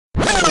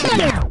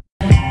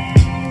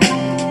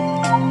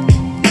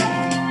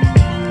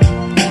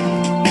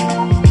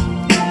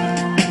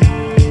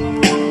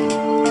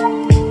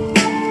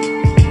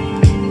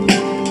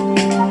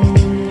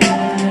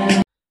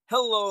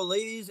Hello,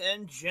 ladies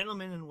and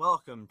gentlemen, and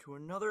welcome to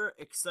another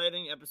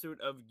exciting episode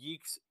of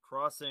Geeks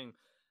Crossing.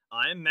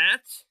 I'm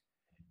Matt.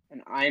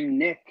 And I'm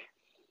Nick.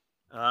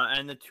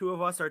 And the two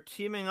of us are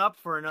teaming up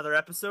for another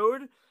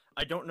episode.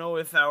 I don't know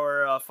if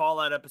our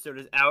Fallout episode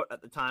is out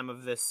at the time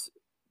of this,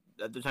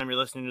 at the time you're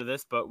listening to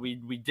this, but we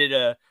did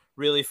a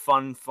really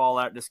fun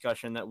Fallout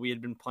discussion that we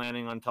had been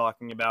planning on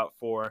talking about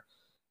for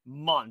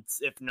months,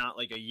 if not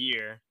like a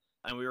year.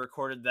 And we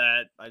recorded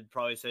that, I'd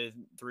probably say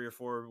 3 or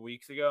 4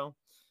 weeks ago.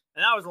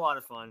 And that was a lot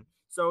of fun.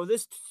 So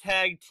this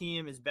tag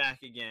team is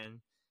back again.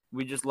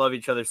 We just love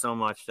each other so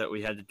much that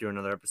we had to do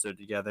another episode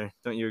together.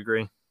 Don't you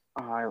agree?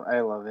 Oh,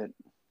 I love it.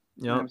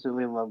 Yep. I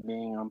absolutely love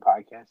being on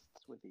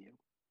podcasts with you.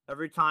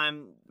 Every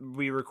time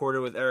we recorded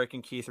with Eric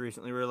and Keith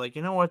recently, we were like,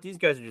 you know what? These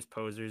guys are just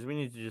posers. We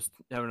need to just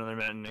have another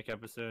Matt and Nick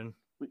episode.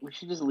 We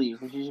should just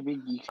leave. We should just be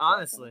Geeks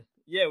Honestly. Crossing.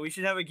 Yeah, we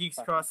should have a Geeks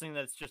Crossing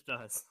that's just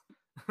us.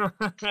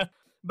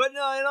 But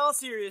no, in all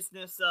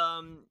seriousness,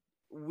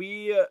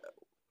 we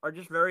are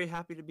just very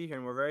happy to be here,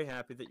 and we're very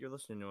happy that you're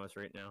listening to us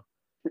right now.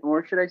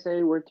 Or should I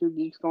say we're two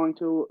geeks going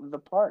to the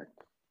park?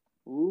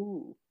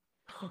 Ooh.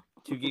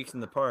 Two geeks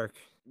in the park.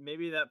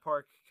 Maybe that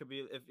park could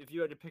be, if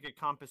you had to pick a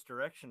compass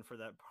direction for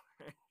that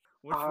park,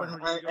 which one would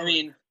you go I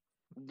mean,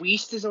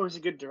 West is always a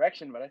good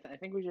direction, but I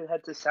think we should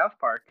head to South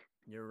Park.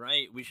 You're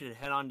right. We should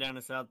head on down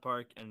to South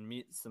Park and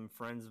meet some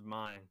friends of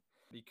mine.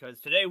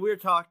 Because today we're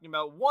talking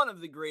about one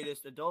of the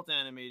greatest adult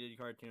animated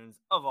cartoons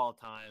of all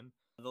time.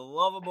 The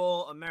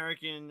lovable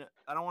American,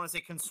 I don't want to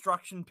say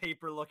construction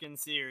paper looking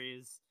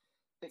series.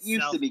 It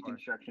used South to be Park.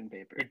 construction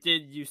paper. It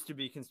did used to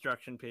be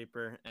construction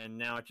paper, and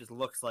now it just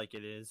looks like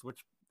it is,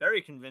 which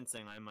very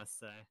convincing, I must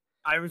say.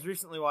 I was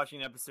recently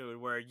watching an episode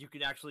where you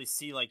could actually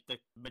see like the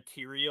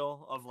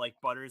material of like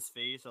Butter's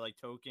face or like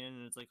Token,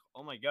 and it's like,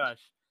 oh my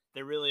gosh,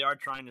 they really are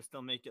trying to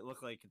still make it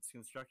look like it's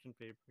construction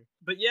paper.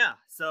 But yeah,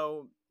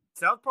 so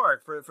South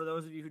Park, for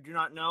those of you who do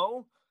not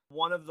know,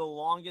 one of the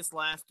longest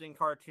lasting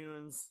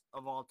cartoons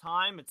of all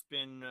time. It's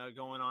been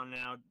going on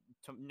now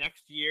to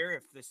next year,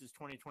 if this is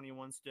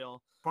 2021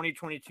 still.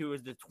 2022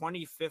 is the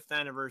 25th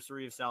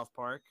anniversary of South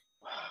Park.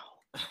 Wow.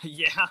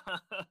 Yeah.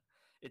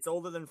 It's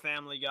older than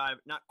Family Guy,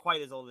 but not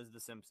quite as old as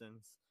The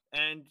Simpsons.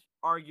 And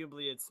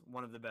arguably, it's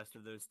one of the best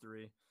of those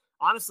three.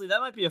 Honestly, that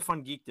might be a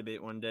fun geek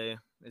debate one day,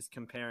 is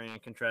comparing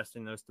and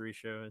contrasting those three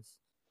shows.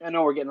 I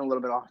know we're getting a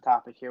little bit off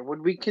topic here.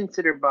 Would we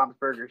consider Bob's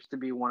Burgers to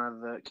be one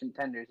of the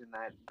contenders in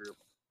that group?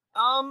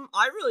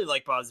 I really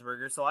like Bob's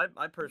Burgers, so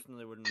I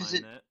personally wouldn't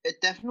mind that.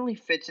 It definitely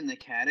fits in the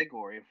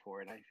category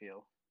for it, I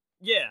feel.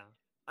 Yeah,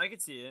 I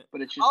could see it.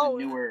 But it's just a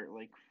newer,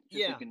 like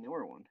a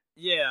newer one.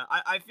 Yeah,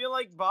 I feel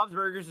like Bob's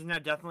Burgers is now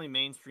definitely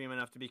mainstream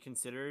enough to be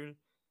considered.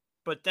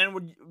 But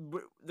then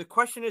the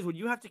question is, would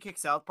you have to kick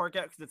South Park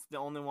out because it's the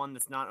only one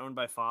that's not owned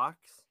by Fox?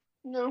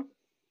 No.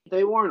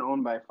 They weren't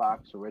owned by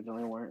Fox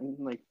originally, weren't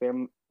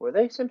were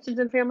they? Simpsons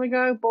and Family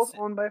Guy both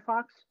owned by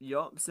Fox?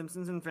 Yup,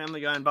 Simpsons and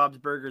Family Guy and Bob's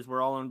Burgers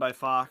were all owned by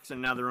Fox,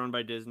 and now they're owned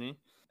by Disney.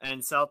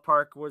 And South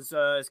Park is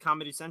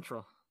Comedy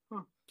Central,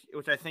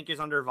 which I think is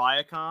under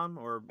Viacom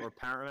or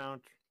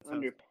Paramount.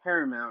 Under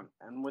Paramount,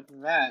 and with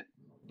that,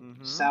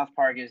 South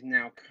Park is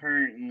now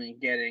currently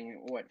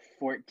getting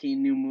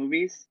 14 new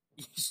movies?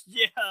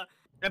 Yeah.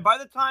 And by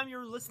the time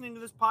you're listening to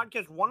this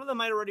podcast, one of them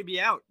might already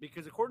be out,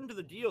 because according to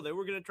the deal, they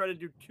were going to try to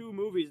do 2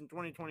 movies in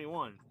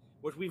 2021,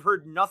 which we've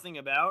heard nothing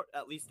about,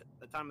 at least at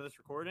the time of this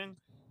recording.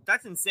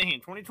 That's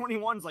insane.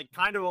 2021's like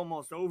kind of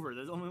almost over.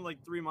 There's only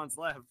like 3 months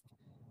left.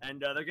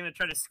 And they're going to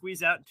try to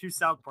squeeze out 2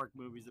 South Park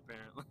movies,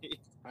 apparently.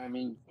 I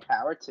mean,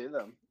 power to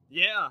them.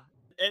 Yeah.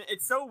 And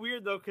it's so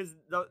weird, though, because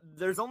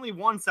there's only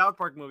one South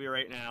Park movie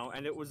right now,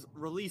 and it was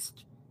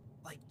released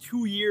like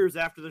 2 years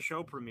after the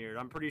show premiered.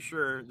 I'm pretty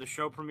sure the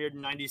show premiered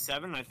in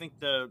 97. I think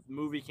the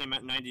movie came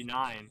out in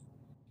 99.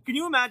 Can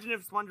you imagine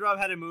if SpongeBob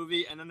had a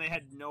movie and then they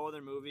had no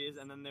other movies,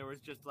 and then there was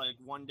just like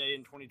one day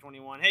in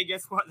 2021, hey,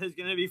 guess what? There's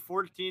going to be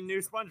 14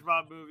 new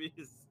SpongeBob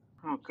movies.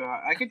 Oh,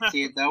 God. I could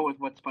see it, though, with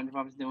what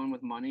SpongeBob's doing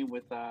with money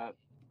with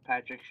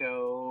Patrick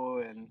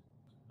Show and...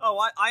 Oh,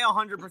 I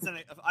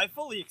 100%, I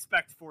fully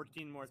expect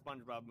 14 more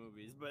SpongeBob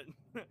movies, but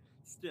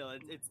still,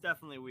 it's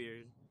definitely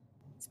weird.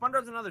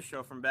 SpongeBob's another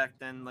show from back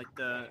then, like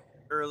the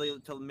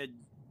mid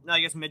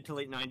to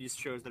late 90s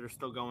shows that are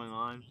still going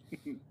on.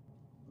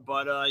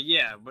 But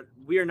but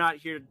we are not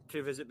here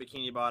to visit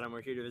Bikini Bottom.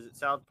 We're here to visit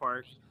South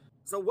Park.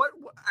 So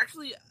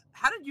actually,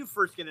 how did you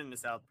first get into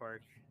South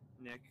Park,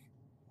 Nick?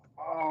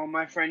 Oh,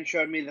 my friend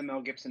showed me the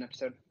Mel Gibson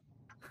episode.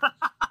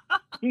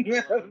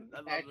 Passion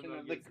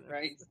of the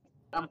Christ.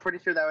 I'm pretty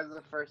sure that was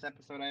the first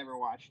episode I ever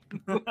watched.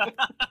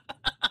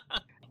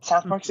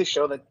 South Park's a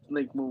show that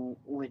will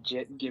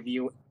legit give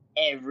you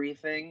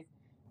everything.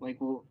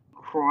 Will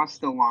cross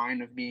the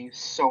line of being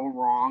so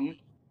wrong.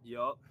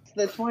 Yup.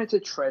 That's why it's a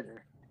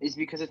treasure. Is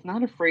because it's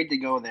not afraid to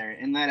go there.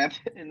 In that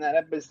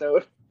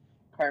episode,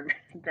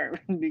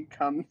 Cartman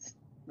becomes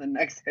the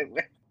next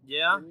Hitler.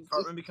 Yeah, And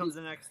Cartman becomes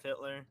the next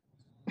Hitler,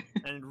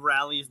 and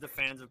rallies the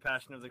fans of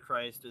Passion of the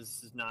Christ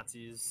as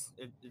Nazis.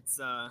 It's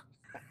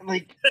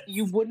like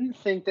you wouldn't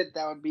think that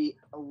would be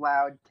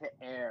allowed to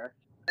air,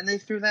 and they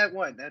threw that.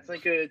 What? That's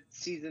like a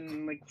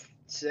season like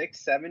 6,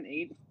 7,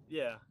 8.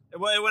 Yeah.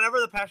 Well, whenever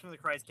the Passion of the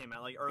Christ came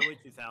out, like early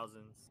 2000s.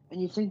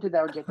 And you think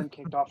that would get them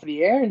kicked off of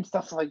the air and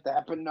stuff like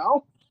that, but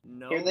no.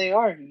 No. Here they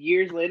are,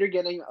 years later,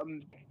 getting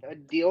a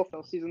deal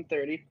till season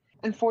 30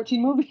 and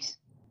 14 movies.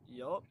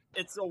 Yup.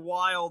 It's a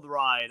wild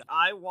ride.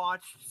 I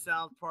watched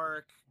South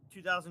Park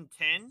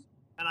 2010,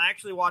 and I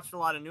actually watched a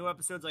lot of new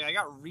episodes. Like, I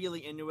got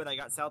really into it. I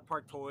got South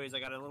Park toys.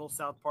 I got a little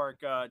South Park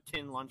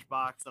tin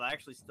lunchbox that I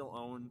actually still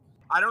own.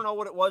 I don't know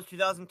what it was,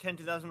 2010,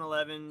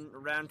 2011,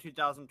 around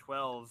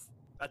 2012,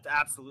 at the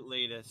absolute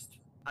latest.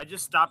 I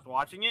just stopped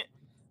watching it.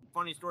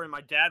 Funny story,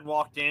 my dad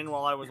walked in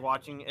while I was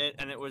watching it,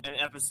 and it was an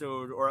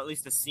episode, or at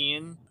least a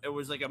scene. It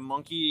was like a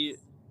monkey,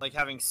 like,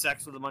 having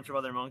sex with a bunch of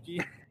other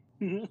monkeys.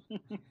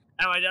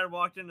 And my dad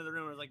walked into the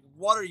room and was like,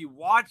 "What are you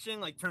watching?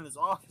 Like, turn this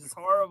off. It's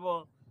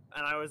horrible."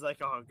 And I was like,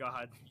 "Oh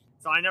God."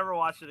 So I never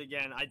watched it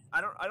again.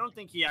 I don't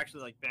think he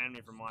actually like banned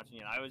me from watching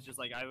it. I was just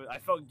like I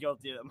felt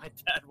guilty that my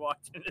dad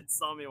walked in and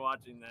saw me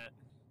watching that.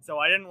 So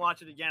I didn't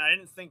watch it again. I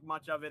didn't think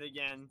much of it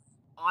again.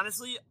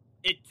 Honestly,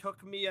 it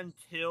took me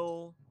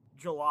until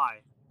July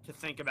to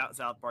think about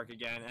South Park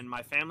again, and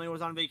my family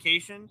was on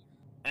vacation,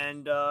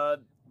 and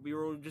we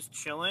were just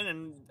chilling,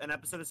 and an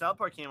episode of South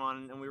Park came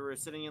on, and we were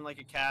sitting in like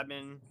a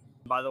cabin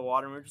by the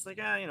water, and we were just like,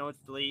 it's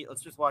late,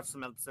 let's just watch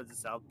some episodes of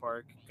South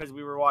Park, because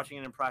we were watching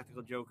an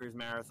Impractical Jokers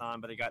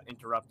marathon, but it got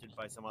interrupted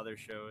by some other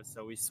shows,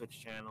 so we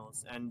switched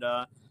channels, and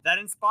that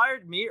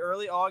inspired me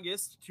early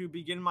August to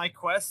begin my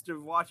quest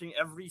of watching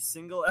every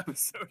single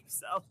episode of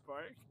South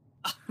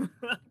Park,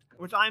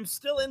 which I'm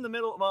still in the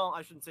middle, well,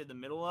 I shouldn't say the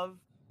middle of.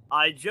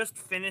 I just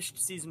finished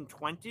season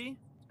 20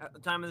 at the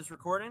time of this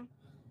recording,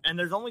 and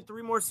there's only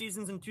 3 more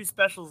seasons and 2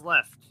 specials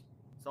left,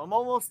 so I'm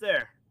almost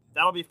there.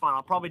 That'll be fun.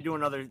 I'll probably do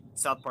another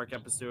South Park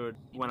episode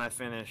when I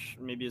finish,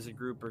 maybe as a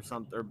group or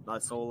something,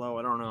 or solo.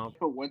 I don't know.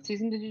 But what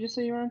season did you just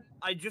say you were on?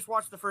 I just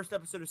watched the first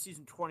episode of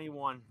season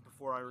 21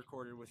 before I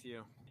recorded with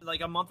you.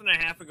 Like a month and a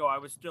half ago, I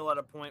was still at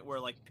a point where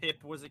like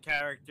Pip was a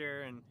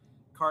character and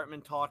Cartman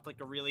talked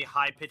like a really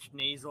high-pitched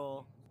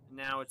nasal.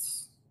 Now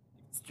it's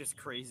just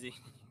crazy.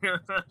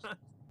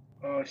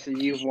 Oh, so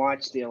you've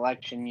watched the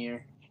election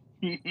year.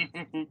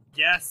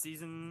 Yeah,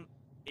 season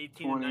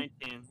 18 20. and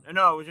 19.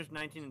 No, it was just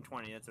 19 and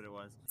 20. That's what it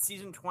was.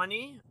 Season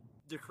 20,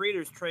 the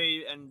creators,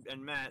 Trey and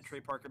Matt,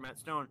 Trey Parker, Matt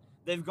Stone,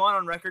 they've gone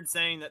on record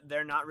saying that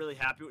they're not really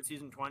happy with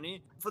season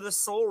 20 for the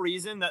sole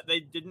reason that they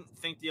didn't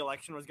think the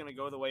election was going to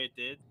go the way it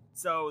did.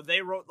 So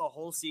they wrote the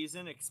whole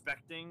season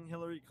expecting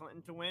Hillary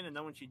Clinton to win, and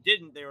then when she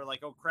didn't, they were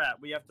like, oh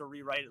crap, we have to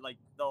rewrite it like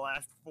the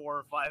last 4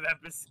 or 5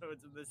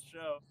 episodes of this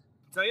show.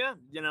 So yeah,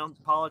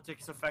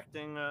 politics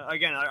affecting,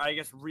 again, I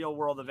guess real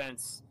world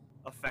events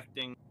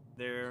affecting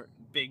their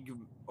big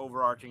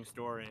overarching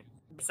story.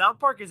 South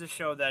Park is a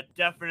show that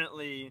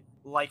definitely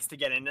likes to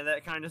get into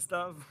that kind of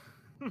stuff.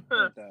 It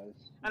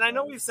does. And I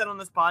know we've said on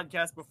this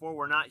podcast before,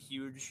 we're not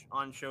huge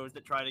on shows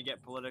that try to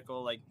get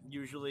political. Like,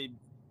 usually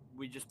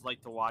we just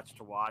like to watch,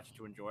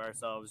 to enjoy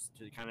ourselves,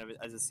 to kind of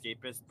as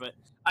escapists. But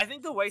I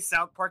think the way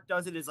South Park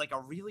does it is like a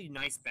really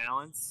nice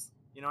balance.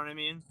 You know what I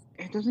mean?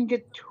 It doesn't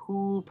get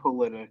too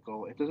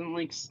political. It doesn't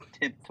like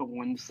tip to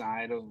one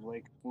side of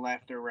like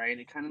left or right.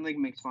 It kind of like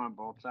makes fun of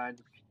both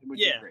sides,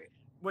 which is great.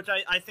 Which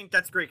I think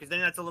that's great, because then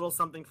that's a little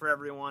something for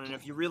everyone. And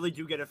if you really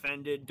do get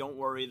offended, don't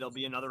worry. There'll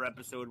be another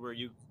episode where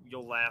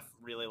you'll laugh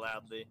really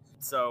loudly.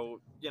 So,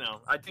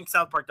 I think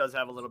South Park does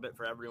have a little bit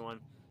for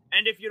everyone.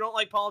 And if you don't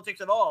like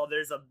politics at all,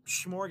 there's a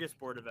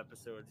smorgasbord of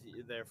episodes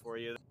there for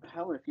you.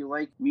 Hell, if you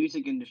like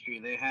music industry,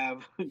 they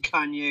have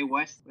Kanye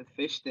West with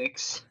Fish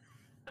Sticks.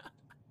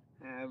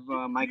 Have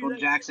Michael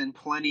Jackson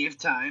plenty of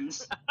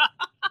times.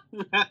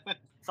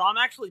 So I'm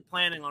actually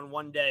planning on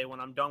one day when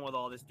I'm done with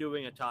all this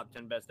doing a top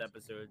 10 best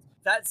episodes.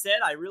 That said,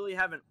 I really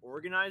haven't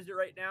organized it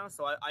right now,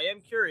 so I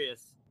am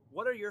curious.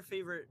 What are your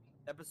favorite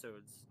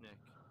episodes, Nick,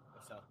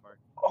 of South Park?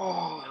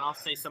 Oh, And I'll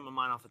say some of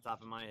mine off the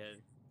top of my head.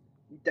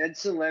 Dead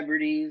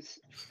Celebrities,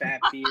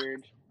 Fat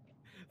Beard,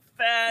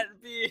 Fat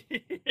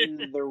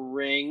Beard. The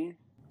Ring.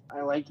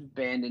 I liked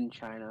Band in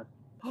China.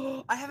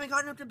 I haven't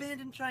gotten up to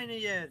Band in China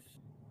yet.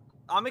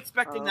 I'm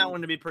expecting that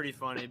one to be pretty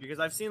funny, because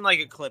I've seen like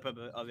a clip of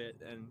it,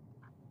 and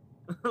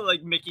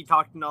like Mickey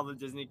talking to all the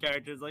Disney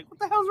characters, like, what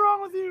the hell's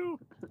wrong with you?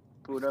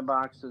 Buddha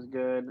Box was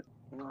good.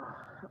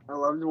 I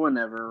loved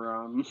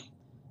whenever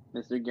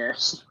Mr.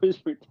 Garrison was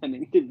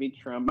pretending to be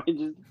Trump. I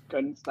just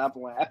couldn't stop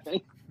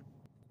laughing.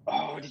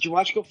 Oh, did you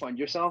watch Go Fund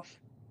Yourself?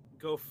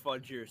 Go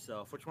Fudge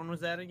Yourself. Which one was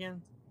that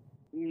again?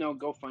 No,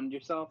 Go Fund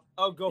Yourself.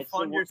 Oh, Go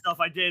Fund Yourself.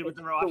 I did with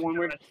the Washington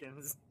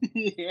Redskins.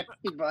 Yeah,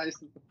 he buys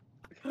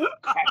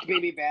Crack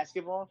Baby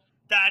Basketball.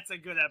 That's a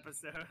good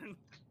episode.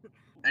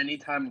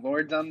 Anytime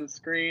Lord's on the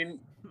screen,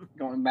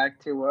 going back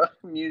to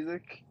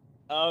music.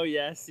 Oh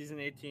yes, season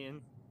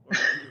 18.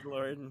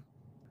 Lord.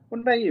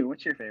 What about you?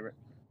 What's your favorite?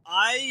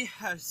 I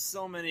have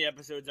so many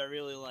episodes I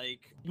really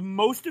like.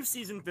 Most of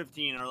season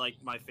 15 are like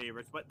my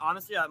favorites, but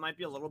honestly, I might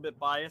be a little bit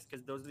biased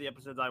because those are the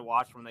episodes I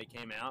watched when they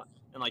came out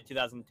in like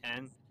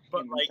 2010.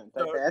 But Human like,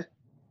 Centipede.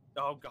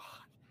 oh god,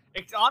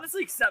 it's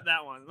honestly except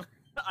that one.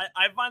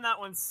 I find that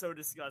one so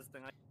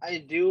disgusting. I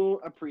do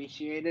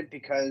appreciate it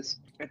because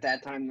at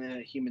that time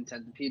the Human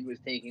Centipede was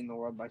taking the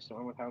world by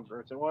storm with how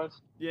gross it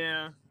was,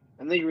 Yeah,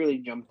 and they really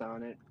jumped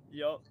on it.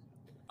 yup.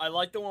 I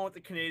like the one with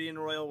the Canadian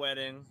royal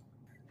wedding.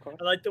 Cool.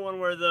 I like the one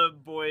where the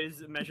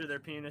boys measure their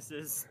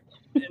penises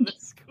in the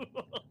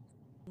school.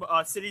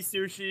 City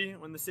Sushi,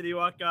 when the City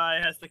Walk guy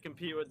has to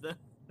compete with the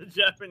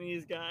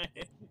Japanese guy.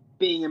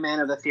 Being a man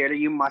of the theater,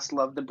 you must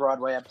love the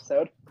Broadway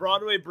episode.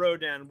 Broadway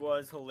Brodan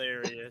was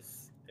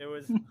hilarious. It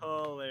was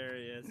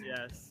hilarious,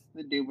 yes.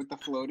 The dude with the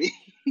floaty.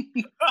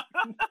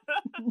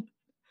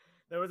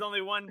 There was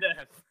only one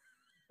death.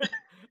 A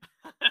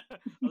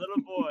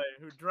little boy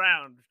who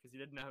drowned because he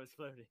didn't know his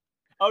floaty.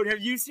 Oh,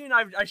 have you seen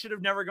I Should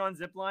Have Never Gone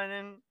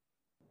Ziplining?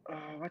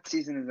 Oh, what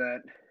season is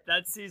that?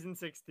 That's season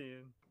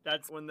 16.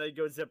 That's when they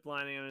go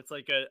ziplining, and it's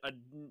like a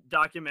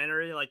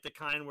documentary, like the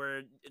kind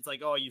where it's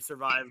like, oh, you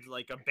survived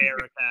like a bear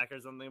attack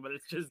or something, but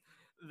it's just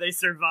they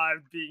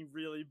survived being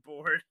really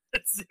bored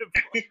at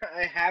ziplining.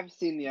 I have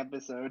seen the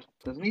episode.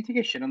 Doesn't he take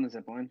a shit on the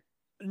zipline?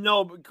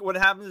 No, but what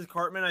happens is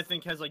Cartman, I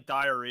think, has like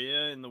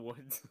diarrhea in the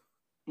woods.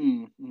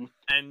 Mm-hmm.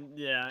 And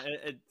yeah,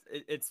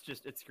 it's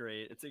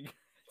great.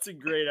 It's a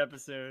great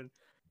episode.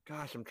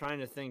 Gosh, I'm trying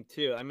to think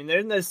too. I mean,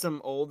 there's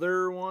some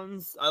older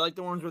ones. I like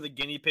the ones where the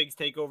guinea pigs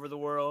take over the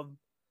world.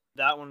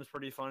 That one was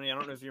pretty funny. I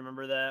don't know if you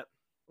remember that,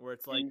 where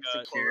it's like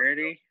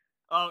Insecurity.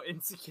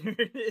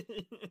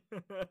 Insecurity.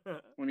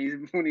 when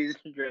he's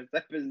dressed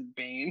up as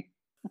Bane.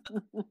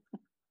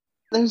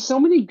 There's so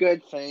many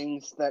good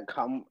things that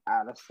come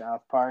out of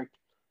South Park,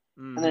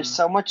 and there's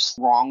so much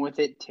wrong with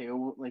it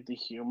too, like the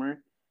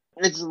humor.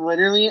 It's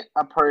literally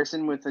a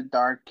person with a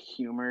dark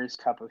humor's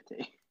cup of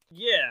tea.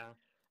 Yeah.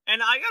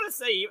 And I gotta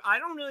say, I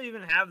don't really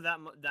even have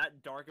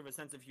that dark of a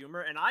sense of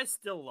humor, and I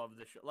still love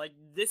this show. Like,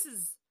 this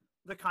is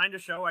the kind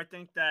of show I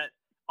think that,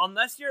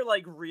 unless you're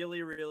like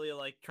really, really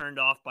like turned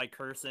off by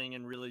cursing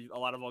and really a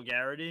lot of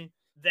vulgarity,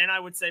 then I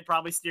would say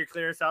probably steer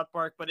clear of South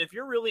Park. But if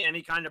you're really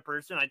any kind of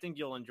person, I think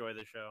you'll enjoy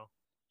the show.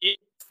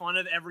 It's fun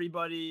of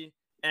everybody,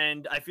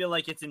 and I feel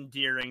like it's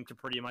endearing to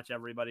pretty much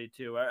everybody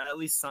too. Or at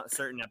least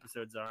certain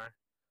episodes are.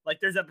 Like,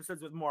 there's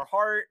episodes with more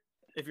heart.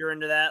 If you're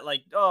into that,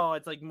 like, oh,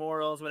 it's like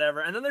morals, whatever.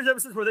 And then there's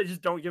episodes where they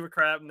just don't give a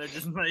crap and they're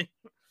just like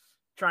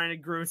trying to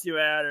gross you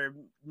out or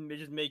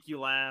just make you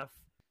laugh.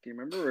 Do you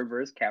remember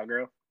Reverse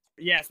Cowgirl?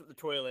 Yes, with the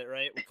toilet,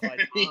 right? With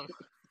Clyde Long.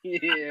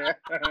 Yeah.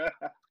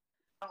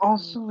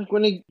 Also, like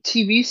when a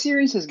TV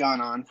series has gone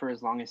on for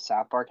as long as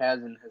South Park has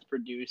and has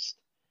produced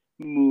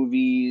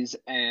movies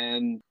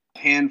and a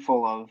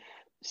handful of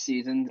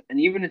seasons and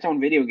even its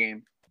own video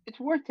game, it's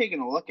worth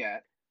taking a look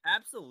at.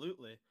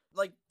 Absolutely.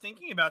 Like,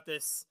 thinking about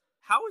this,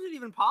 how is it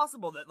even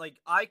possible that, like,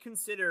 I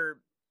consider,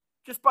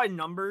 just by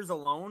numbers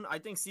alone, I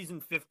think season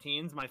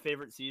 15 is my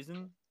favorite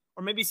season,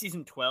 or maybe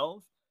season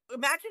 12.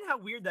 Imagine how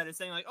weird that is,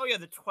 saying like, oh yeah,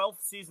 the 12th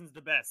season's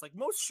the best. Like,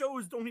 most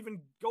shows don't even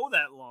go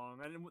that long,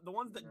 and the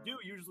ones that do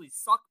usually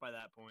suck by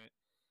that point.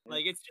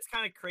 Like, it's just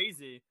kind of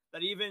crazy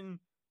that even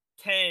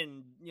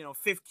 10,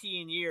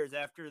 15 years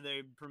after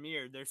they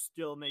premiered, they're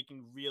still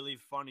making really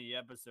funny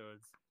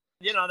episodes.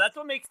 That's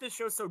what makes this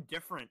show so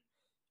different.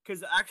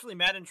 Because actually,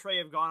 Matt and Trey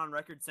have gone on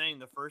record saying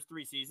the first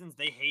 3 seasons,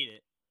 they hate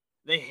it.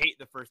 They hate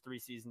the first 3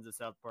 seasons of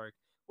South Park,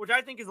 which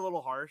I think is a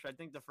little harsh. I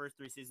think the first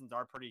 3 seasons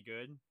are pretty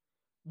good.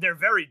 They're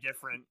very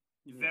different.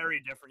 Very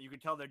different. You can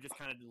tell they're just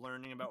kind of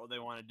learning about what they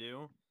want to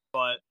do.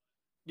 But,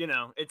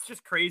 it's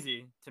just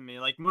crazy to me.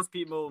 Like, most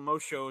people,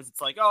 most shows,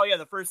 it's like, oh, yeah,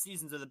 the first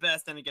seasons are the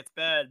best, and it gets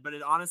bad. But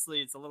honestly,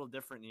 it's a little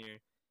different here.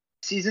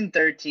 Season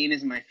 13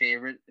 is my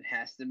favorite. It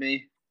has to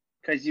be.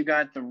 Because you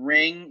got The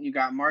Ring, you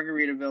got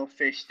Margaritaville,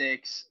 Fish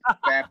Sticks,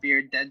 Fat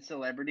Beard, Dead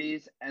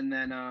Celebrities, and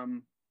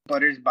then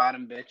Butter's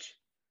Bottom Bitch.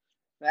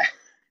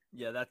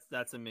 Yeah,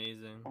 that's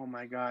amazing. Oh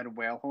my god,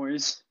 Whale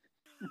Horse.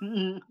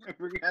 I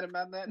forgot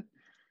about that.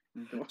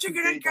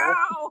 Chicken and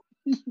cow!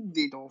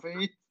 The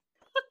dolphin.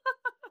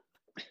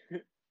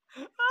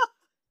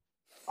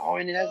 Oh,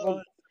 and it has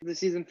the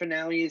season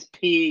finale is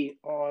P.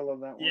 Oh, I love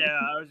that one. Yeah,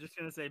 I was just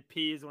going to say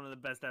P is one of the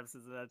best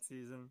episodes of that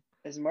season.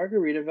 Is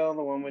Margaritaville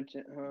the one with...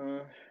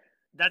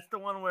 That's the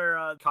one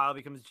where Kyle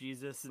becomes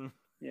Jesus and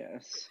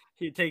yes,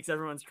 he takes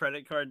everyone's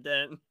credit card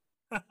debt.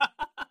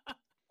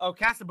 Oh,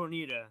 Casa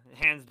Bonita,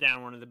 hands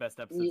down one of the best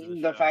episodes of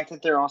the show. Fact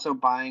that they're also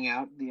buying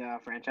out the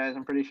franchise,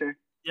 I'm pretty sure.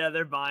 Yeah,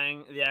 they're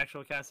buying the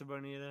actual Casa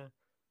Bonita.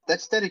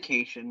 That's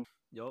dedication.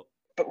 Yup.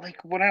 But like,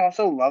 what I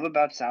also love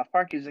about South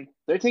Park is like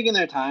they're taking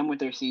their time with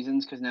their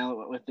seasons because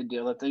now with the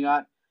deal that they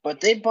got, but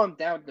they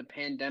bumped out the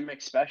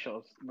pandemic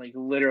specials like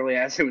literally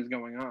as it was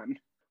going on.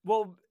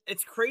 Well,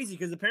 it's crazy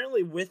because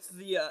apparently with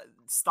the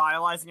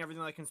stylizing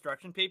everything like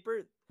construction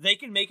paper, they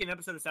can make an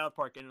episode of South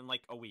Park in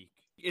like a week.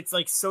 It's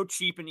like so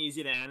cheap and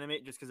easy to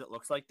animate just because it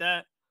looks like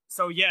that.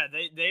 So yeah,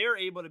 they are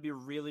able to be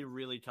really,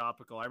 really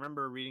topical. I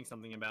remember reading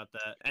something about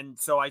that. And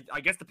so I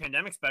guess the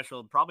pandemic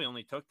special probably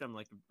only took them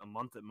like a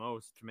month at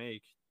most to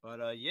make. But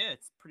yeah,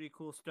 it's pretty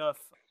cool stuff.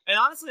 And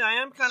honestly, I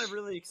am kind of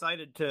really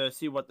excited to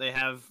see what they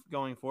have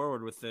going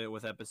forward with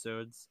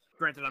episodes.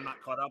 Granted, I'm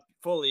not caught up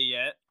fully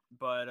yet,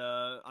 but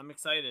I'm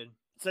excited.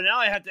 So now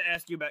I have to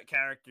ask you about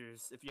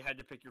characters. If you had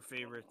to pick your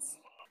favorites.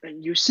 It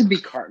used to be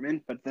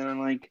Cartman, but then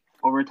like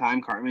over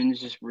time, Cartman is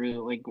just really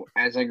like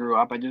as I grew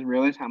up, I just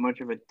realized how much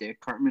of a dick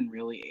Cartman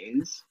really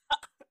is.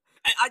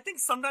 I think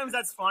sometimes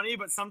that's funny,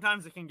 but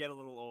sometimes it can get a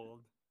little old.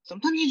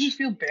 Sometimes you just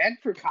feel bad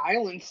for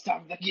Kyle and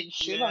stuff that get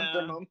shit on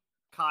from him.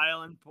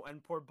 Kyle and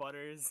poor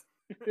Butters.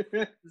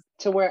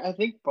 To where I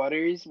think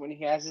Butters, when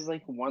he has his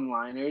like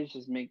one-liners,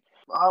 just make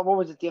what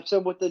was it, the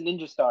episode with the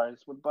ninja stars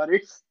with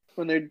Butters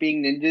when they're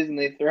being ninjas and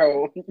they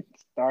throw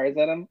stars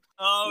at him.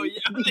 Oh yeah,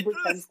 he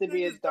pretends to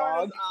be a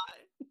dog.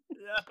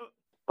 Yeah.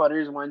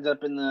 Butters winds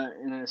up in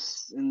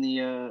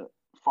the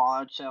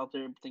fallout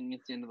shelter, thinking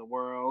it's the end of the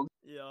world.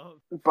 Yeah.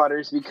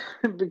 Butters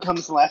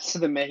becomes last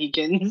of the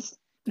Mexicans.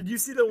 Did you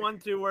see the one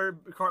too where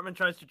Cartman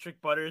tries to trick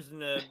Butters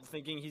into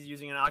thinking he's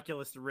using an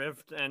Oculus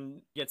Rift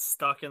and gets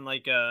stuck in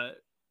like a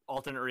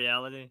alternate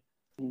reality?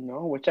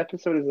 No, which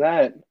episode is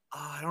that?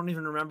 Oh, I don't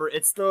even remember.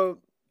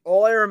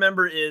 All I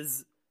remember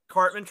is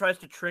Cartman tries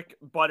to trick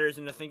Butters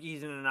into thinking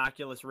he's in an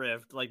Oculus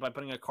Rift, like by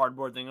putting a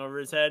cardboard thing over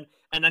his head,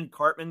 and then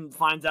Cartman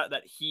finds out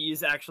that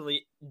he's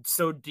actually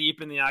so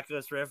deep in the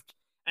Oculus Rift,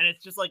 and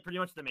it's just like pretty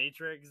much the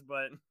Matrix,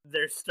 but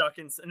they're stuck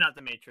in not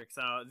the Matrix.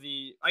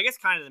 I guess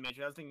kind of the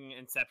Matrix. I was thinking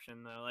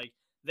Inception though. Like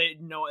they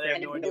have no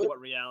idea what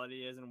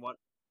reality is and what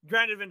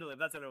Grand Adventure Live.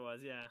 That's what it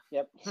was. Yeah.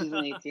 Yep.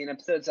 Season 18,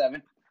 episode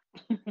 7.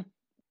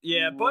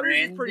 Yeah,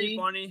 Butters is pretty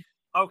funny.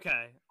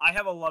 Okay, I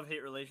have a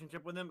love-hate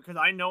relationship with him because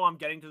I know I'm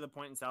getting to the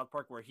point in South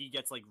Park where he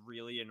gets like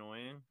really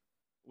annoying,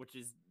 which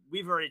is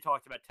we've already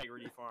talked about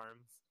Tegrity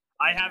Farms.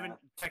 I haven't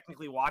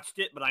technically watched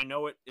it, but I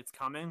know it's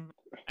coming,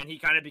 and he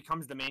kind of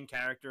becomes the main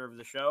character of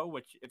the show,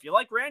 which if you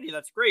like Randy,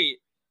 that's great,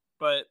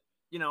 but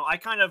you know, I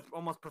kind of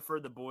almost prefer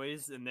the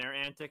boys and their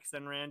antics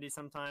than Randy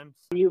sometimes.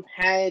 You've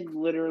had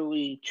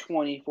literally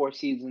 24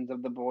 seasons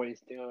of the boys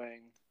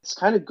doing. It's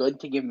kind of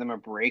good to give them a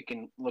break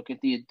and look at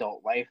the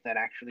adult life that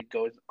actually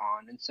goes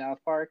on in South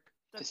Park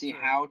to see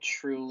how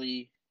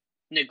truly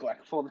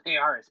neglectful they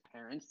are as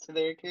parents to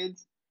their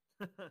kids.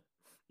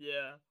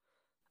 Yeah.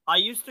 I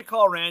used to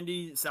call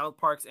Randy South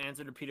Park's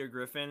answer to Peter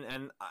Griffin,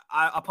 and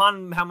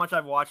upon how much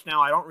I've watched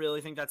now, I don't really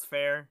think that's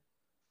fair.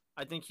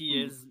 I think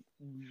he is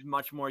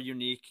much more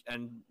unique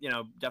and, you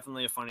know,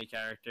 definitely a funny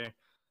character.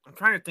 I'm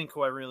trying to think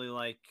who I really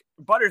like.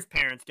 Butters'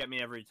 parents get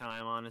me every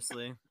time,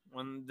 honestly.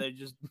 When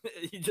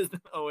he just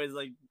always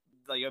like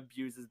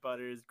abuses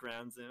Butters,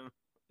 grounds him,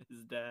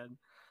 his dad.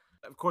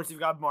 Of course, you've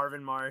got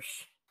Marvin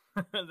Marsh,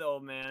 the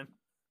old man.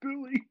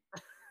 Billy,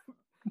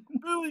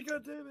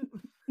 goddammit.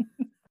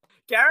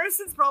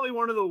 Garrison's probably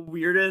one of the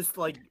weirdest,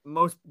 like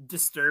most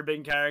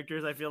disturbing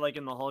characters I feel like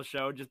in the whole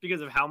show, just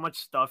because of how much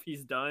stuff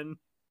he's done.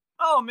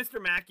 Oh,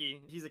 Mr.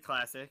 Mackey, he's a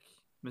classic.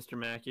 Mr.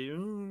 Mackey.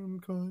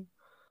 Okay.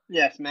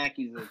 Yes,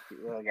 Mackey's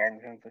the guy.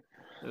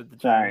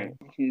 Sorry,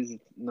 he's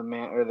the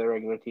man or the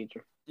regular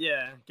teacher.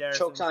 Yeah, Garrison.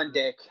 Chokes on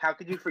Dick. How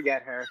could you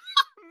forget her?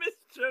 Miss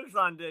Chokes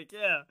on Dick.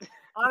 Yeah,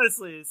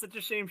 honestly, it's such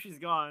a shame she's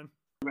gone.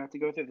 We're about to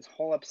go through this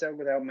whole episode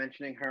without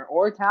mentioning her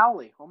or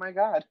Towley. Oh my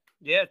god.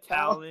 Yeah,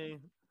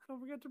 Towley. Don't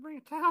forget to bring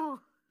a towel.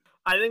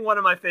 I think one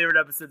of my favorite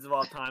episodes of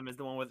all time is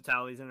the one with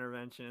Towley's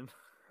intervention.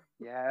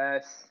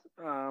 Yes.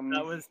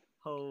 That was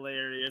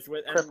hilarious.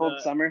 With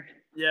Crippled Summer.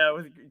 Yeah,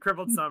 with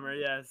Crippled Summer,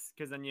 yes.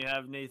 Because then you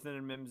have Nathan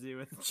and Mimsy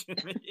with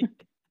Jimmy.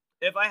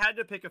 If I had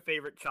to pick a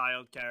favorite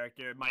child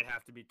character, it might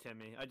have to be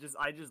Timmy. I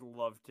just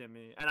love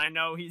Timmy. And I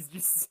know he's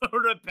just so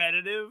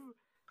repetitive,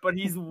 but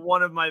he's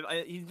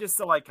he's just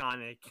so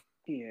iconic.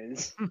 He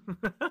is.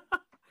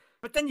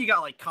 But then you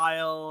got like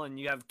Kyle and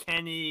you have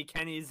Kenny.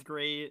 Kenny's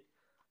great.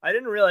 I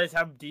didn't realize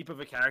how deep of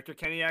a character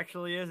Kenny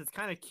actually is. It's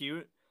kind of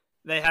cute.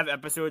 They have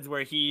episodes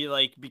where he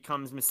like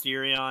becomes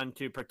Mysterion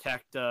to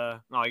protect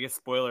I guess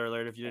spoiler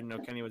alert if you didn't know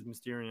Kenny was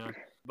Mysterion.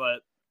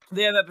 But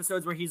they have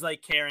episodes where he's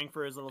like caring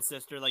for his little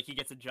sister, like he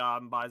gets a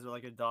job and buys her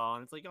like a doll,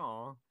 and it's like,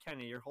 oh,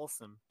 Kenny, you're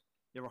wholesome.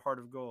 You have a heart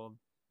of gold.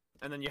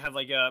 And then you have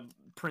like a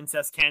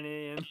Princess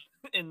Kenny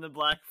in the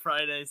Black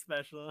Friday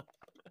special.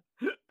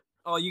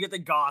 Oh, you get the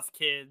goth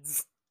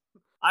kids.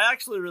 I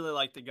actually really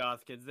like the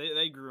goth kids.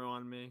 They grew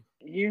on me.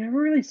 You never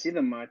really see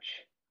them much.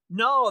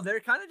 No, they're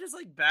kind of just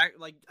like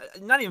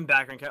not even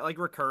background like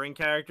recurring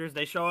characters.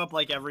 They show up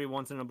like every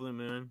once in a blue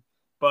moon,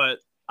 but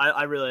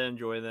I really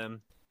enjoy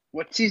them.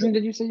 What season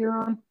did you say you're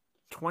on?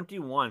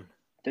 21.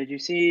 Did you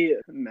see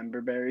Member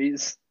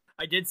Berries?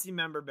 I did see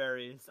Member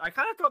Berries. I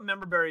kind of thought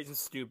Member Berries is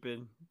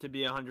stupid, to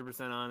be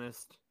 100%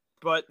 honest.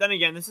 But then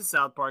again, this is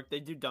South Park. They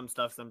do dumb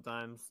stuff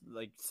sometimes,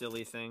 like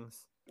silly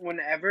things.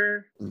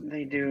 Whenever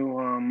they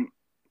do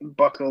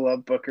Buckle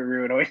Up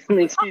Buckaroo, it always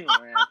makes me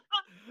laugh.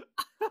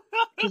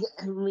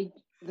 Like,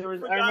 I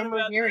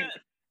remember hearing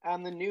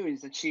on the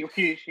news that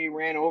she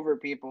ran over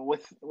people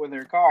with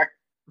her car.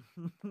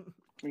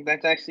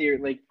 That's actually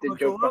like the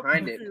Buckle joke up,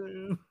 behind my it.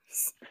 feelings.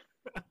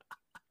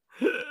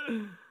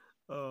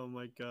 Oh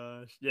my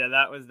gosh. Yeah,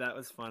 that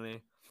was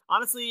funny.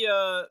 Honestly,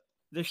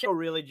 the show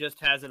really just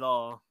has it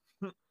all.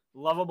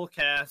 Lovable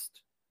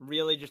cast,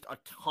 really just a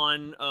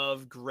ton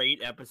of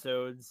great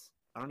episodes.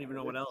 I don't even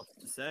know what else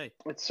to say.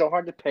 It's so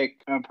hard to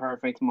pick a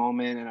perfect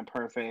moment and a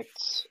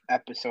perfect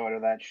episode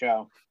of that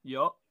show.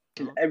 Yup.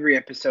 Because every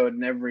episode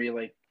and every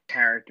like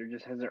character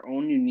just has their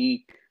own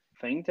unique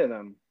thing to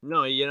them.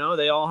 No,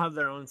 they all have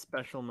their own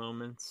special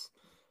moments.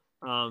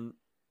 I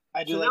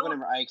do So like now-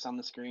 whenever Ike's on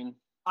the screen.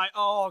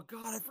 Oh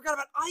god, I forgot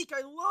about Ike.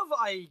 I love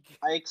Ike.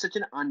 Ike's such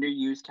an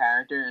underused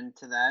character, and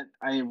to that,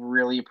 I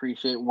really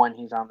appreciate when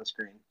he's on the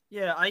screen.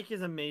 Yeah, Ike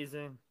is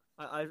amazing.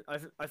 I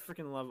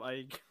freaking love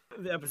Ike.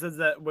 The episodes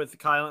that with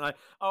Kyle and I.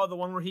 Oh, the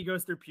one where he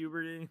goes through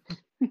puberty.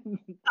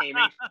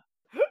 Taming.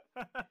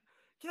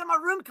 Get in my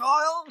room,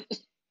 Kyle.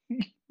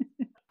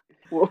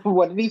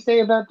 What did he say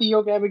about the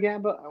Yo Gabba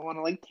Gabba? I want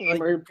to like tame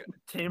her.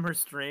 Tame her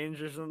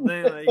strange or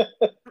something. Like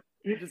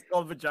he just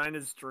called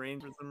vaginas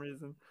strange for some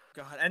reason.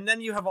 God, and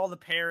then you have all the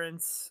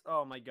parents.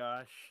 Oh my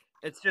gosh,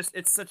 it's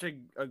such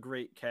a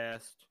great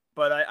cast.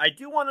 But I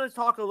do want to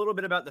talk a little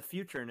bit about the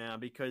future now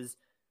because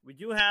we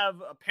do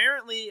have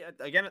apparently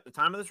again at the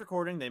time of this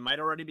recording they might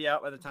already be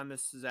out by the time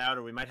this is out,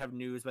 or we might have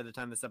news by the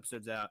time this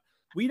episode's out.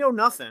 We know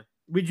nothing.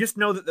 We just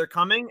know that they're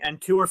coming,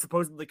 and 2 are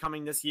supposedly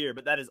coming this year.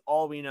 But that is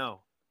all we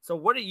know. So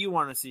what do you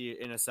want to see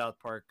in more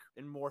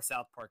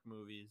South Park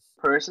movies?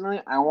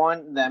 Personally, I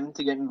want them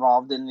to get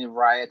involved in the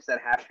riots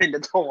that happened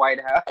at the White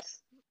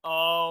House.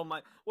 Oh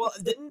my! Well,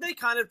 didn't they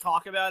kind of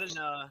talk about it?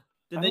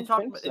 Did they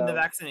talk in the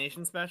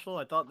vaccination special?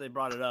 I thought they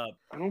brought it up.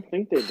 I don't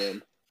think they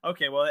did.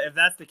 Okay, well, if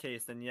that's the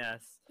case, then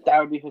yes. That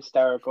would be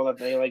hysterical if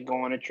they like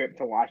go on a trip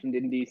to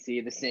Washington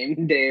D.C. the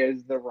same day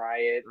as the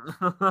riot,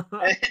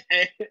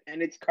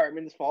 and it's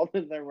Cartman's fault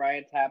that the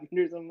riots happened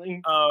or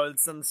something. Oh,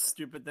 it's some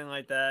stupid thing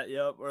like that.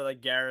 Yep, or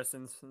like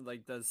Garrison's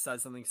like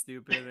says something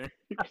stupid.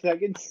 Because I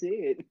can see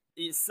it.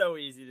 It's so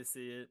easy to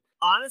see it.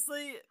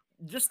 Honestly,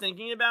 just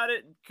thinking about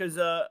it, because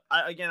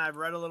I've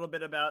read a little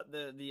bit about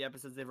the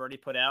episodes they've already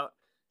put out.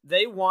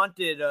 They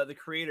wanted the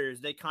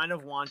creators. They kind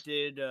of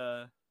wanted.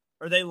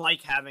 Or they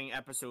like having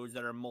episodes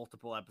that are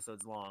multiple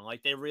episodes long.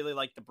 Like they really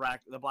like the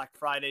Black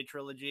Friday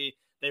trilogy.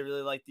 They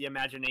really like the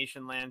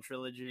Imagination Land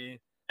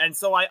trilogy. And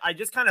so I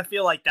just kind of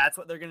feel like that's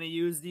what they're going to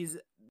use these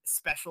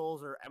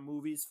specials or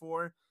movies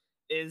for,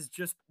 is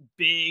just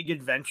big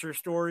adventure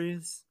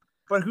stories.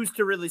 But who's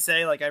to really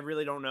say? Like I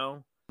really don't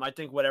know. I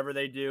think whatever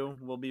they do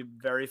will be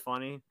very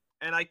funny.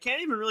 And I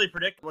can't even really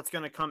predict what's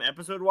going to come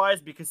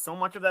episode-wise because so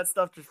much of that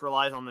stuff just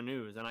relies on the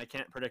news, and I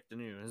can't predict the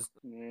news.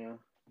 Yeah.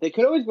 They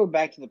could always go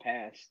back to the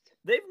past.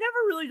 They've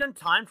never really done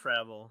time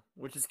travel,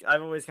 which is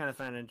I've always kind of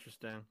found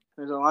interesting.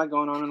 There's a lot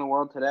going on in the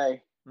world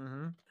today.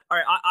 Mm-hmm. All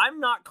right,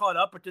 I'm not caught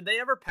up, but did they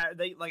ever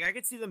I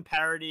could see them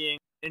parodying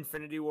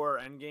Infinity War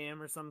or Endgame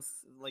or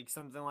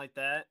something like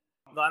that.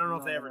 I don't know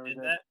if they ever did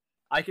that.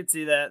 I could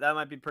see that. That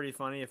might be pretty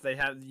funny if they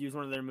use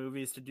one of their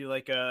movies to do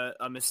like a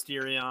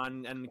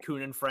Mysterion and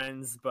Coon and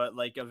Friends, but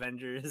like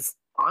Avengers.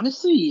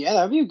 Honestly, yeah,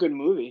 that'd be a good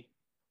movie.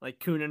 Like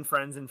Coon and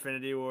Friends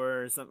Infinity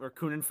War or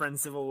Coon and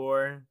Friends Civil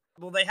War.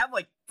 Well, they have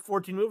like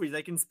 14 movies.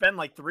 They can spend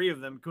like 3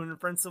 of them. Coon and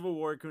Friends Civil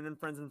War, Coon and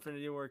Friends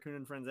Infinity War, Coon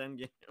and Friends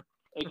Endgame.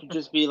 It could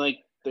just be like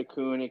the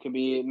Coon. It could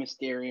be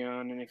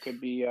Mysterion, and it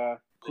could be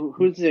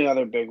who's the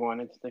other big one?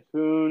 It's the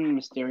Coon,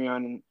 Mysterion,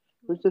 and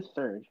who's the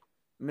third?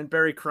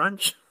 Mintberry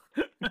Crunch.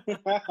 I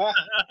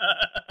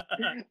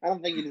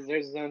don't think he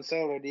deserves his own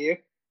solo. Do you?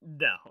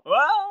 No.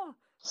 Well,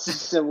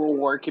 Civil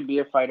War could be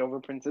a fight over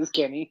Princess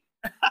Kenny.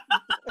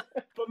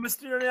 But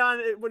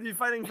Mysterion would be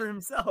fighting for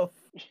himself.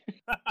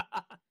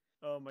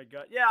 Oh my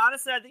god. Yeah,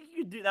 honestly, I think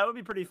you could do that. Would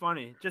be pretty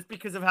funny. Just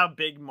because of how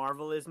big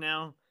Marvel is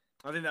now.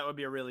 I think that would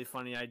be a really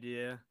funny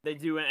idea. They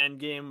do an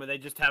Endgame where they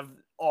just have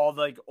all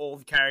the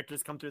old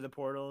characters come through the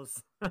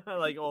portals.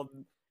 Like old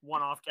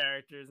one-off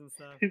characters and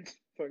stuff.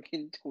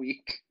 Fucking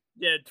Tweak.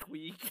 Yeah,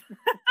 Tweak.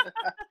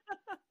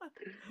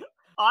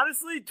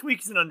 Honestly,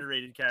 Tweak's an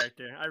underrated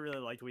character. I really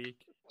like Tweak.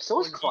 So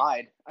is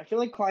Clyde. I feel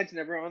like Clyde's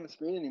never on the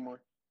screen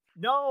anymore.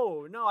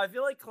 No, I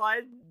feel like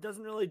Clyde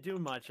doesn't really do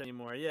much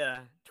anymore. Yeah,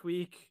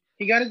 Tweak.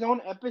 He got his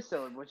own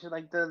episode, which is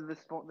like the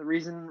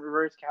reason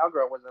Reverse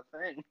Cowgirl was a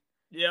thing.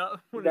 Yeah.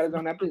 He got his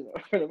own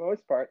episode for the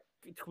most part.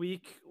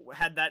 Tweak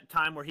had that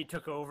time where he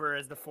took over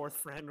as the 4th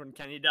friend when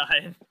Kenny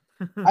died.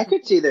 I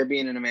could see there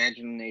being an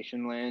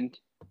Imagination Land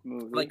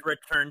movie. Like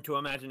Return to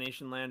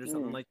Imagination Land or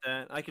something like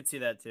that. I could see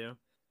that too.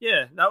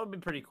 Yeah, that would be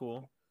pretty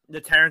cool.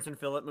 The Terrence and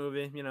Phillip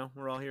movie,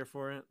 we're all here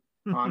for it.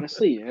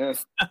 Honestly, yeah.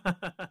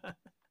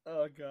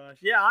 Oh gosh.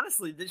 Yeah,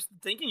 honestly, just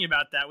thinking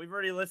about that, we've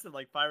already listed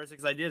like 5 or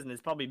 6 ideas, and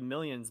there's probably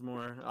millions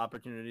more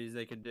opportunities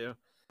they could do.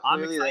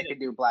 Clearly, they could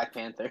do Black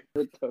Panther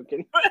with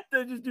Token.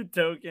 They just do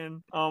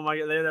Token. Oh my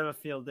god, they'd have a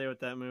field day with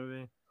that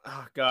movie.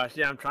 Oh gosh,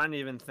 yeah, I'm trying to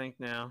even think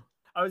now.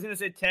 I was gonna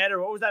say Ted, or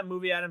what was that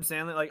movie Adam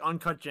Sandler, like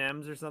Uncut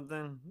Gems or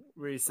something,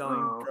 where he's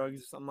selling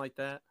drugs or something like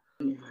that.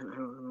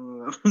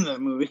 That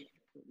movie.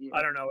 Yeah.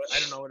 I don't know it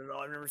at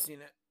all. I've never seen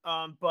it.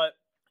 But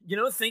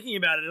Thinking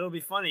about it, it'll be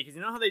funny because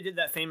you know how they did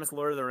that famous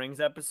Lord of the Rings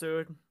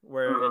episode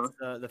where it's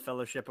the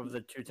Fellowship of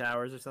the Two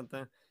Towers or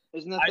something.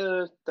 Isn't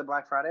that the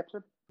Black Friday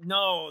episode?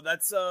 No,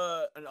 that's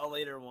a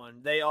later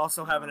one. They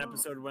also have an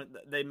episode when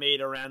they made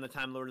around the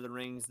time Lord of the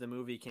Rings the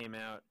movie came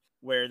out,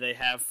 where they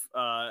have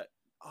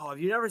have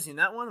you never seen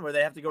that one where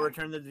they have to go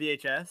return the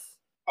VHS?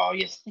 Oh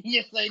yes,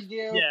 yes I do.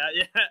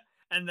 Yeah,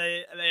 and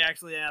they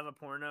actually have a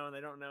porno and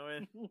they don't know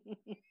it.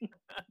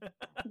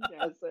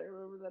 Yes, I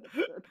remember that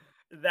episode.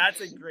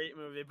 That's a great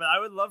movie, but I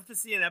would love to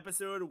see an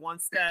episode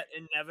once that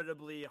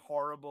inevitably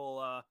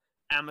horrible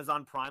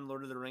Amazon Prime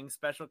Lord of the Rings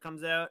special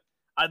comes out.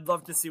 I'd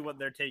love to see what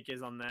their take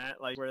is on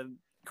that, like where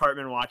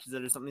Cartman watches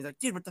it or something. He's like,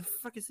 "Dude, what the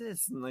fuck is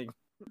this?" And like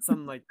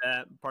something like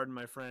that. Pardon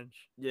my French.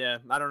 Yeah,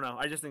 I don't know.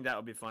 I just think that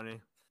would be funny.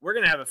 We're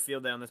gonna have a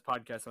field day on this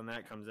podcast when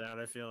that comes out.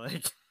 I feel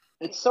like.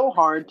 It's so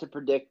hard to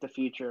predict the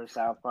future of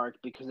South Park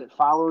because it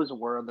follows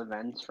world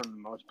events for the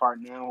most part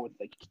now with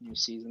like new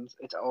seasons.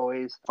 It's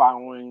always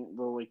following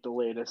the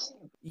latest.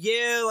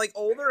 Yeah, like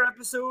older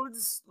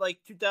episodes, like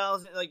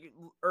 2000, like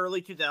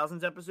early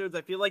 2000s episodes.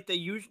 I feel like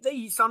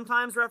they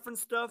sometimes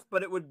reference stuff,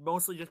 but it would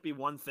mostly just be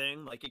one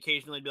thing. Like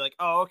occasionally be like,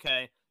 "Oh,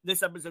 okay,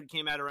 this episode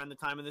came out around the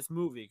time of this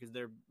movie because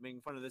they're making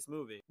fun of this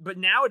movie." But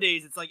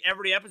nowadays, it's like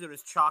every episode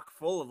is chock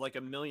full of like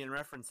a million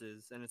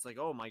references, and it's like,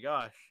 "Oh my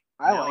gosh."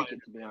 I like it,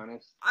 to be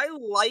honest. I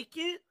like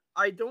it.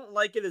 I don't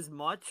like it as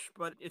much,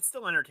 but it's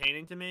still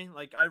entertaining to me.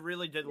 Like, I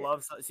really did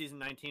love season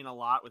 19 a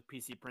lot with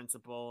PC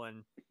Principal,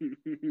 and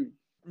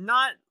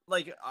not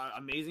like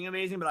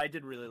amazing, but I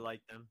did really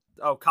like them.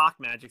 Oh, Cock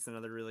Magic's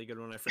another really good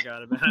one I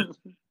forgot about.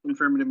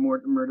 Affirmative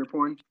murder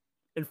porn.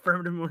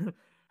 Affirmative murder.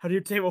 How do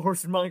you tame a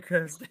horse in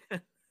Minecraft?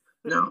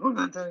 No, I'm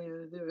not telling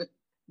you to do it.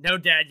 No,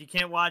 Dad, you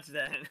can't watch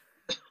that.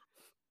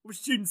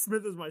 Wish Jaden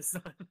Smith is my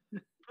son.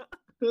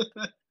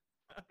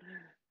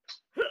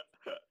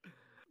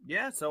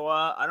 Yeah, so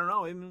I don't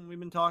know. We've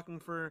been talking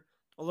for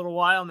a little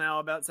while now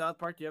about South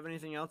Park. Do you have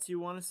anything else you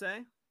want to say?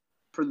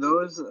 For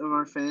those of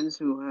our fans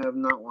who have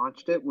not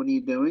watched it, what are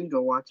you doing?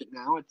 Go watch it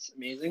now. It's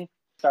amazing.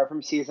 Start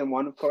from season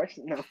 1, of course.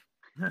 No.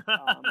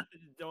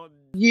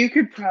 You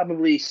could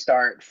probably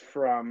start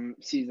from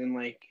season,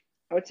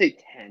 I would say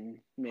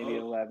 10, maybe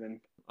 11.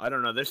 I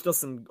don't know. There's still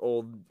some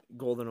old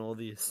golden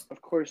oldies.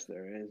 Of course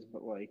there is,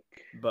 but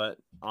But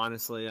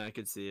honestly, I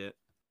could see it.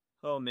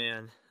 Oh,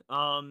 man.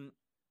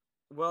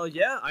 Well,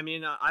 yeah, I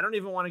mean, I don't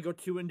even want to go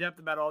too in-depth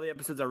about all the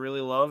episodes I really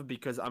love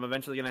because I'm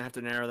eventually going to have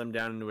to narrow them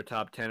down into a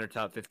top 10 or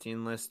top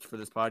 15 list for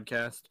this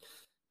podcast.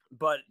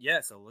 But,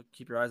 yeah, so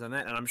keep your eyes on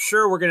that. And I'm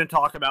sure we're going to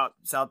talk about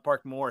South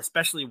Park more,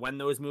 especially when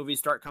those movies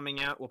start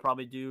coming out. We'll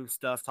probably do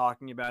stuff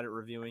talking about it,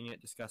 reviewing it,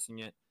 discussing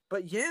it.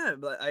 But, yeah,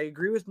 I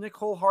agree with Nick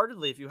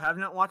wholeheartedly. If you have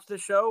not watched the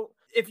show,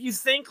 if you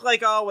think,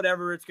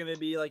 whatever, it's going to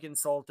be,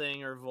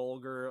 insulting or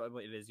vulgar,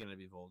 it is going to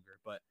be vulgar,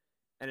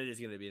 and it is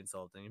going to be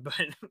insulting, but...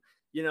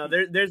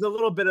 there's a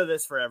little bit of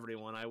this for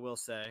everyone, I will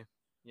say,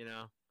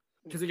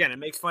 because again, it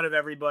makes fun of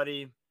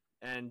everybody,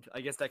 and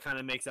I guess that kind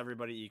of makes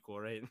everybody equal,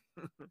 right?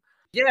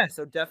 Yeah,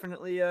 so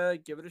definitely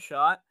give it a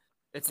shot.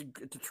 It's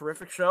a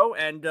terrific show,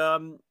 and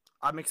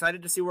I'm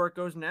excited to see where it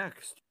goes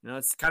next.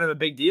 It's kind of a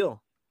big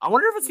deal. I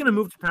wonder if it's going to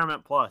move to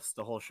Paramount Plus,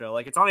 the whole show.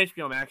 It's on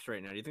HBO Max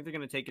right now. Do you think they're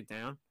going to take it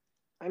down?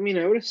 I mean,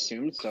 I would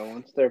assume so.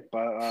 Once their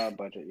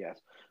budget, yes.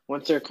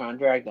 Once their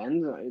contract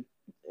ends,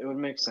 it would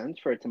make sense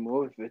for it to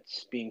move if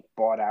it's being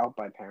bought out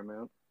by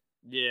Paramount.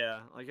 Yeah,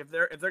 if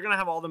they're gonna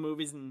have all the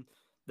movies and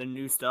the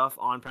new stuff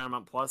on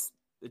Paramount Plus,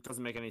 it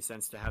doesn't make any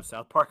sense to have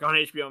South Park on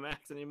HBO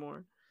Max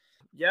anymore.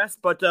 Yes,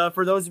 but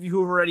for those of you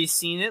who have already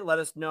seen it, let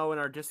us know in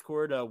our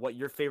Discord what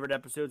your favorite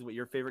episodes, what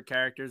your favorite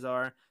characters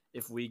are,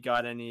 if we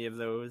got any of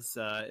those,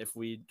 if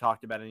we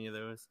talked about any of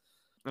those.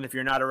 And if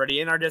you're not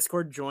already in our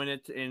Discord, join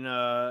it in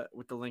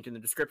with the link in the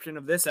description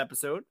of this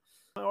episode.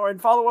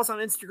 And follow us on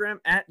Instagram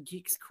at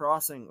Geeks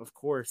Crossing, of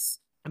course.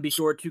 And be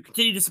sure to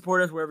continue to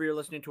support us wherever you're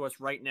listening to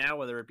us right now,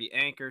 whether it be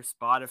Anchor,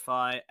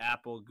 Spotify,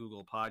 Apple,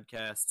 Google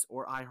Podcasts,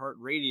 or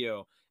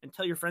iHeartRadio. And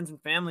tell your friends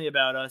and family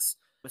about us,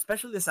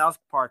 especially the South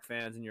Park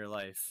fans in your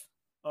life.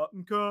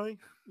 Okay.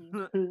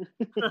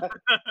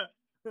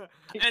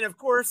 And of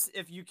course,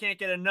 if you can't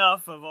get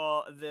enough of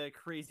all the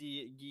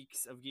crazy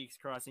geeks of Geeks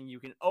Crossing,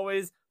 you can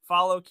always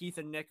follow Keith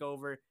and Nick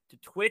over to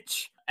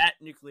Twitch at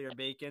Nuclear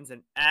Bacons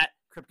and at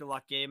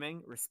Cryptolock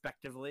Gaming,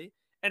 respectively.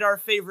 And our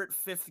favorite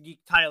fifth geek,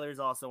 Tyler, is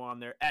also on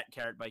there at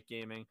Carrot Bite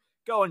Gaming.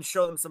 Go and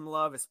show them some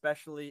love,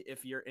 especially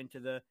if you're into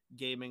the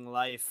gaming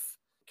life.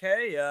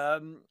 Okay,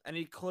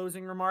 any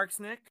closing remarks,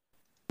 Nick?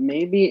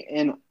 Maybe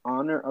in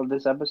honor of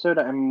this episode,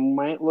 I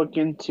might look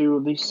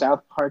into the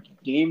South Park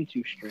game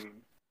to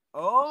stream.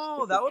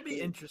 Oh, that would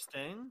be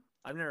interesting.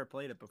 I've never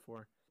played it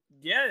before.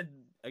 Yeah,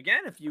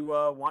 again, if you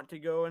want to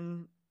go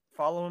and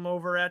follow him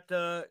over at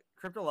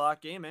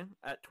Cryptolock Gaming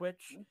at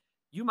Twitch,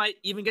 you might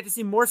even get to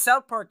see more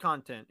South Park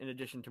content in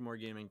addition to more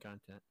gaming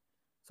content.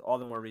 So all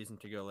the more reason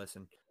to go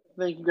listen.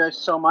 Thank you guys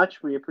so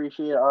much. We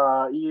appreciate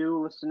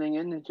you listening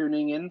in and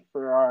tuning in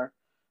for our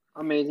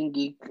amazing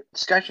geek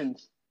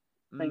discussions.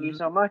 Thank you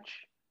so much.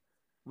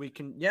 We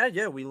can,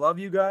 we love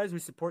you guys. We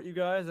support you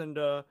guys and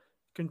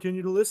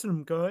continue to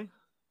listen, okay?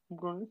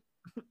 Okay.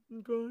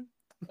 Okay.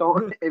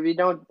 Don't if you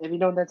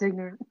don't, that's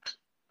ignorant.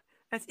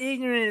 That's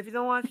ignorant. If you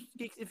don't watch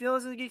Geeks, if you don't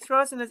listen to Geeks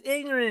Crossing, that's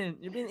ignorant.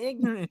 You're being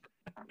ignorant.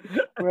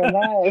 We're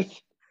alive.